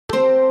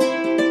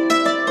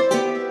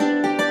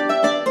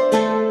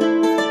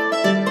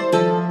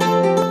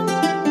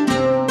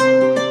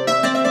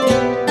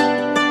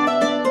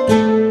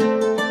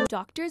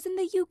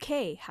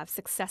UK have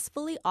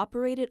successfully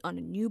operated on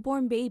a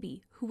newborn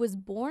baby who was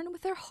born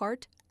with her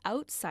heart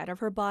outside of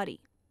her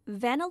body.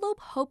 Vanellope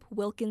Hope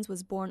Wilkins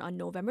was born on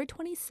November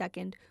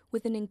 22nd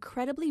with an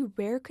incredibly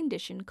rare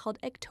condition called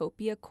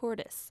ectopia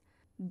cordis.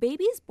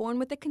 Babies born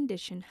with the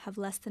condition have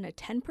less than a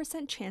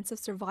 10% chance of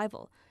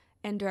survival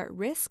and are at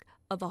risk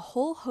of a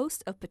whole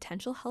host of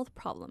potential health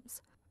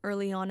problems.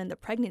 Early on in the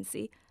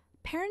pregnancy,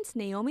 parents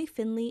Naomi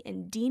Finley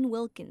and Dean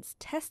Wilkins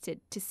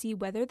tested to see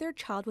whether their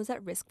child was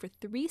at risk for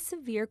 3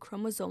 severe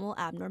chromosomal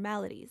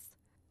abnormalities.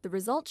 The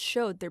results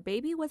showed their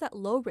baby was at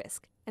low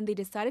risk, and they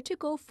decided to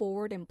go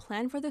forward and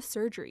plan for the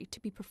surgery to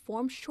be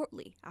performed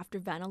shortly after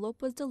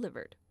Vanellope was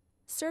delivered.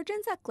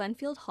 Surgeons at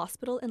Glenfield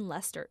Hospital in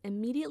Leicester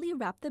immediately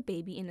wrapped the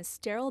baby in a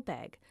sterile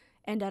bag,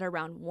 and at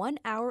around 1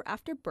 hour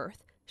after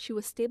birth, she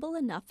was stable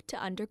enough to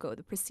undergo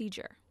the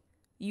procedure.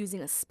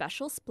 Using a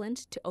special splint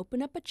to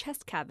open up a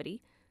chest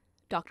cavity,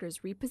 doctors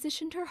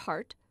repositioned her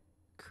heart,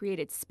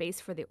 created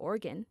space for the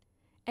organ,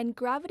 and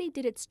gravity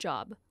did its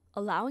job,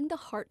 allowing the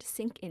heart to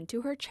sink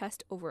into her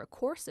chest over a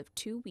course of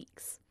 2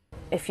 weeks.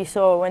 If you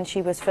saw when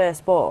she was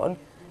first born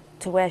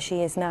to where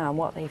she is now and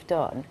what they've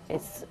done,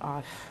 it's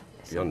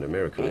beyond a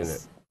miracle, isn't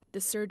it?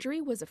 The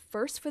surgery was a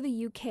first for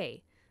the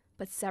UK,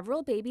 but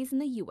several babies in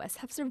the US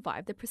have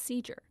survived the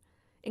procedure,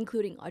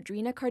 including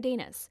Audrina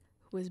Cardenas,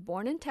 who was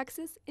born in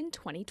Texas in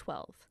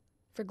 2012.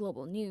 For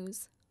Global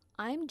News,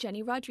 I'm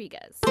Jenny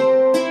Rodriguez.